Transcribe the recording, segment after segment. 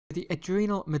The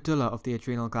adrenal medulla of the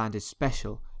adrenal gland is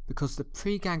special because the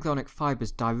preganglionic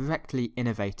fibers directly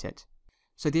innervate it.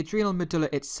 So the adrenal medulla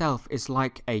itself is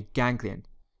like a ganglion.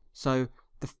 So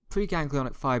the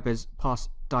preganglionic fibers pass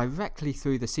directly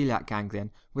through the celiac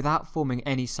ganglion without forming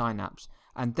any synapse,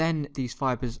 and then these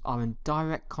fibers are in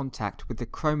direct contact with the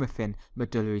chromaffin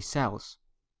medullary cells.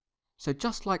 So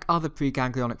just like other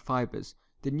preganglionic fibers,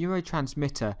 the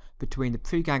neurotransmitter between the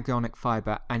preganglionic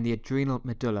fiber and the adrenal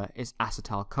medulla is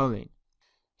acetylcholine.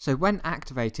 So when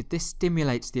activated, this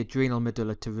stimulates the adrenal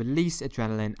medulla to release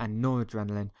adrenaline and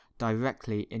noradrenaline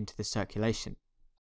directly into the circulation.